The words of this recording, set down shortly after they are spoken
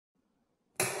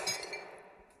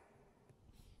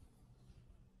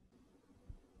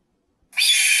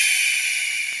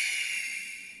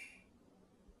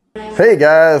Hey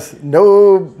guys,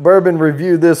 no bourbon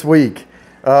review this week.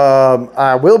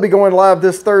 I will be going live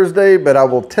this Thursday, but I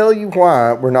will tell you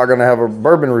why we're not going to have a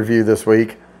bourbon review this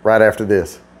week right after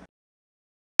this.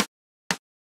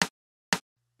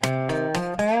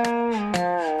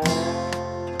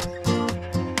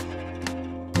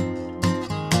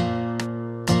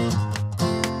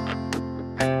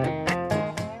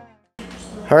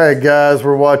 All right, guys,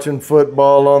 we're watching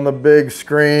football on the big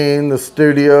screen. The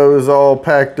studio is all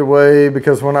packed away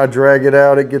because when I drag it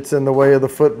out, it gets in the way of the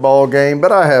football game.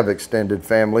 But I have extended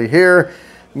family here.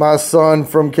 My son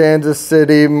from Kansas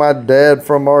City, my dad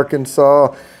from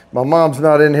Arkansas. My mom's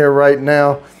not in here right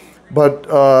now, but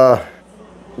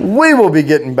we will be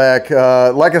getting back.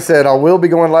 Like I said, I will be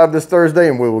going live this Thursday,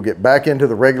 and we will get back into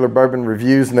the regular bourbon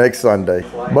reviews next Sunday.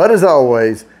 But as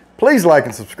always, please like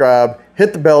and subscribe.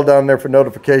 Hit the bell down there for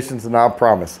notifications, and I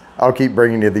promise I'll keep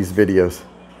bringing you these videos.